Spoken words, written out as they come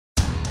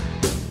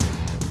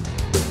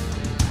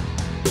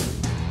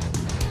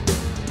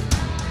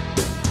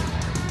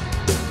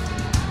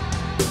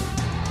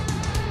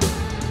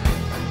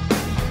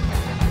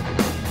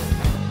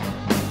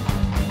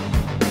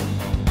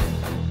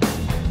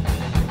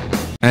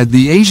At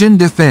the Asian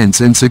Defense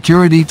and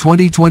Security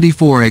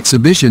 2024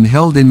 exhibition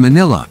held in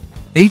Manila,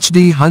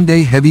 HD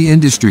Hyundai Heavy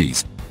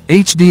Industries,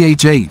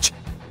 HDHH,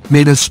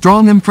 made a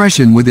strong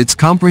impression with its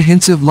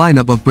comprehensive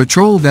lineup of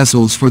patrol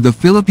vessels for the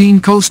Philippine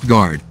Coast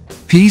Guard,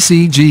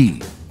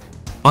 PCG.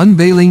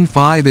 Unveiling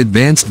 5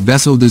 advanced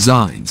vessel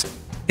designs,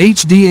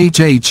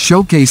 HDHH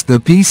showcased the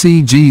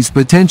PCG's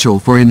potential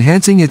for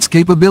enhancing its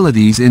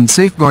capabilities in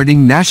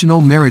safeguarding national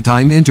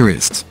maritime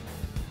interests.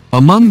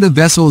 Among the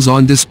vessels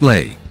on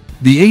display,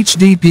 the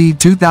HDP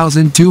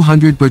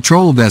 2200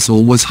 patrol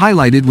vessel was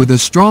highlighted with a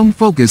strong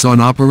focus on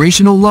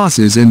operational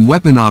losses and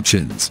weapon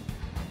options.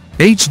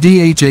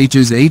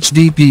 HDHH's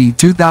HDP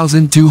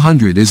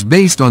 2200 is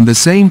based on the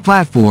same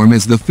platform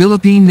as the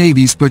Philippine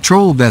Navy's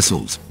patrol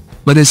vessels,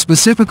 but is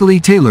specifically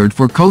tailored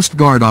for Coast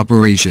Guard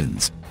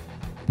operations.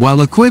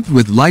 While equipped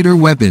with lighter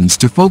weapons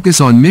to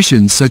focus on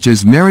missions such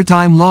as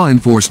maritime law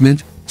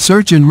enforcement,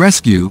 search and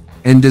rescue,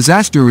 and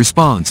disaster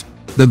response,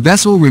 the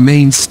vessel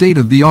remains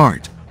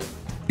state-of-the-art.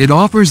 It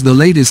offers the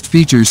latest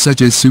features such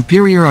as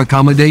superior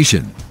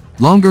accommodation,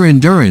 longer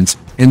endurance,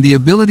 and the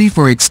ability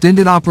for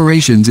extended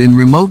operations in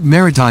remote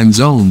maritime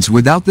zones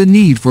without the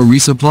need for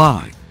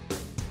resupply.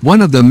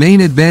 One of the main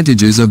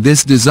advantages of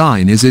this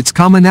design is its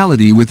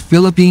commonality with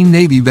Philippine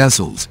Navy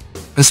vessels,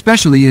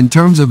 especially in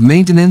terms of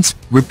maintenance,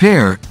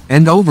 repair,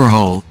 and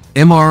overhaul,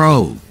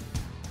 MRO.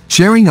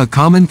 Sharing a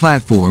common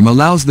platform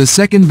allows the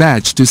second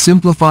batch to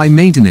simplify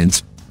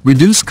maintenance,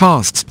 reduce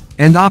costs,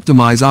 and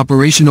optimize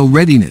operational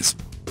readiness,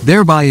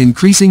 thereby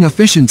increasing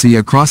efficiency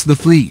across the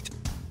fleet.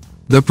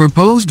 The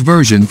proposed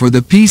version for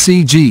the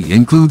PCG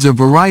includes a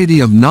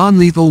variety of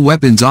non-lethal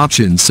weapons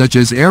options such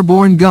as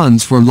airborne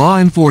guns for law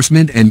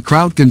enforcement and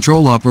crowd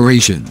control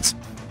operations.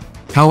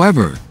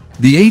 However,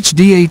 the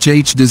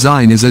HDHH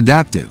design is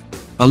adaptive,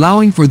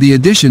 allowing for the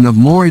addition of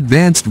more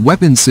advanced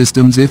weapons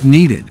systems if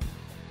needed.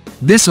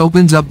 This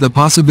opens up the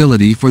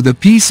possibility for the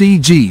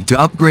PCG to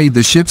upgrade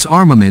the ship's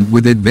armament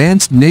with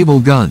advanced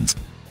naval guns,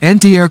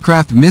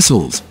 anti-aircraft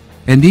missiles,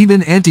 and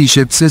even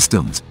anti-ship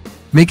systems,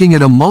 making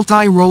it a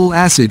multi-role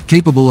asset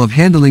capable of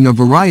handling a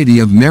variety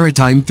of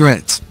maritime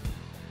threats.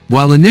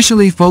 While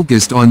initially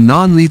focused on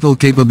non-lethal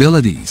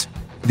capabilities,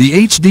 the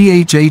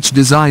HDHH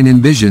design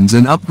envisions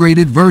an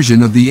upgraded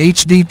version of the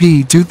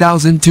HDP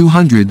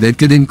 2200 that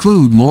could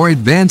include more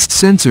advanced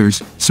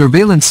sensors,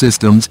 surveillance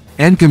systems,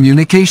 and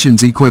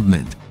communications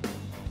equipment.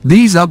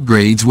 These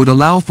upgrades would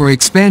allow for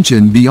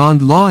expansion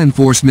beyond law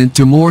enforcement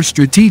to more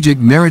strategic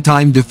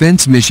maritime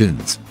defense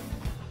missions.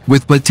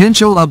 With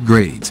potential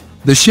upgrades,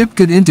 the ship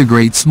could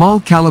integrate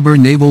small-caliber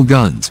naval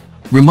guns,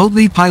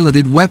 remotely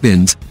piloted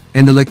weapons,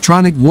 and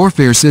electronic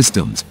warfare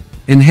systems,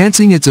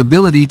 enhancing its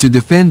ability to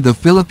defend the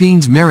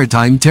Philippines'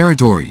 maritime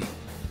territory.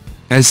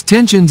 As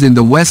tensions in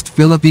the West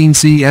Philippine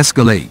Sea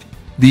escalate,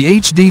 the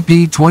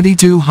HDP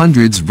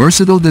 2200's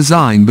versatile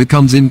design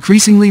becomes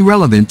increasingly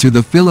relevant to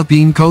the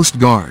Philippine Coast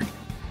Guard.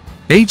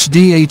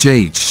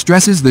 HDHH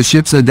stresses the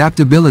ship's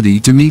adaptability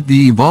to meet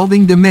the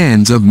evolving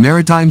demands of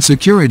maritime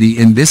security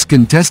in this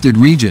contested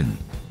region.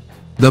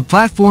 The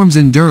platform's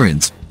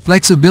endurance,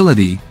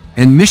 flexibility,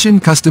 and mission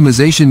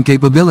customization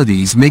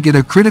capabilities make it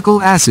a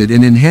critical asset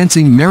in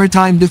enhancing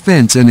maritime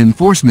defense and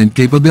enforcement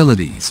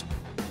capabilities.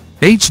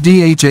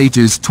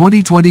 HDHH's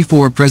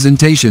 2024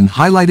 presentation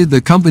highlighted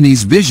the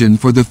company's vision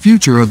for the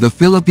future of the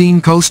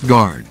Philippine Coast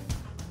Guard.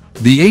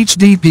 The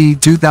HDP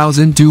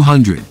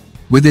 2200,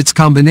 with its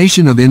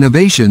combination of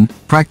innovation,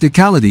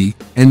 practicality,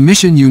 and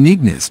mission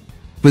uniqueness,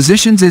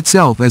 positions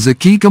itself as a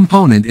key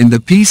component in the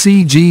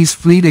PCG's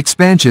fleet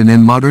expansion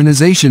and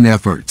modernization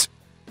efforts.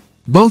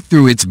 Both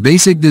through its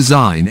basic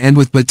design and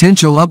with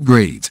potential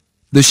upgrades,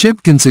 the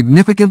ship can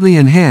significantly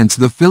enhance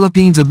the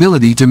Philippines'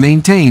 ability to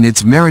maintain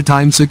its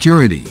maritime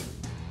security.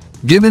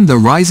 Given the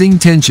rising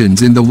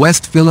tensions in the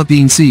West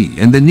Philippine Sea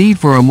and the need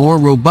for a more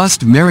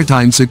robust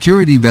maritime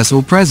security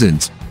vessel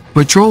presence,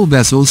 patrol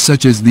vessels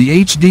such as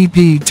the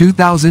HDP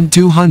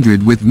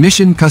 2200 with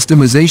mission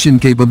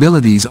customization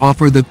capabilities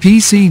offer the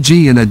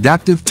PCG an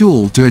adaptive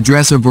tool to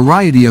address a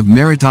variety of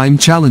maritime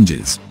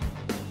challenges.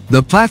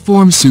 The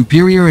platform's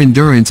superior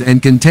endurance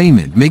and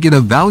containment make it a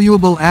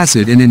valuable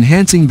asset in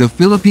enhancing the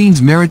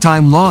Philippines'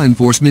 maritime law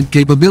enforcement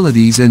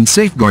capabilities and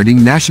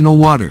safeguarding national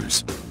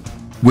waters.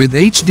 With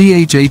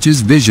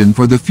HDHH's vision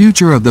for the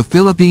future of the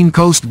Philippine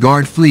Coast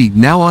Guard fleet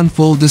now on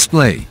full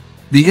display,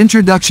 the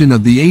introduction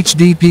of the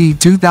HDP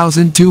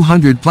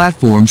 2200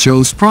 platform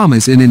shows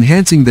promise in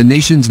enhancing the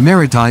nation's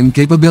maritime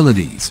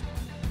capabilities.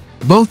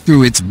 Both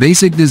through its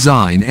basic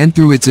design and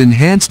through its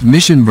enhanced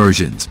mission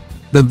versions,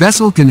 the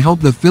vessel can help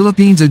the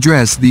Philippines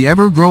address the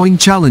ever-growing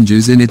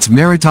challenges in its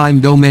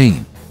maritime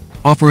domain,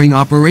 offering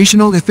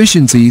operational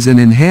efficiencies and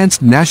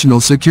enhanced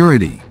national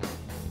security.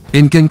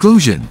 In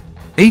conclusion,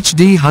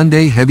 HD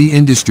Hyundai Heavy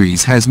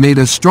Industries has made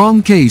a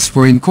strong case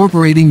for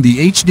incorporating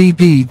the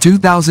HDP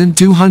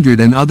 2200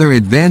 and other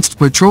advanced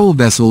patrol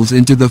vessels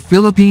into the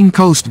Philippine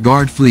Coast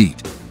Guard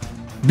fleet.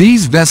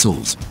 These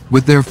vessels,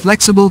 with their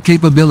flexible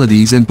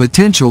capabilities and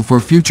potential for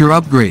future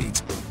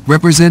upgrades,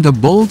 represent a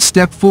bold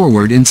step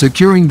forward in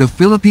securing the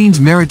Philippines'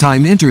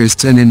 maritime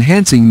interests and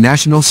enhancing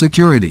national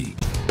security.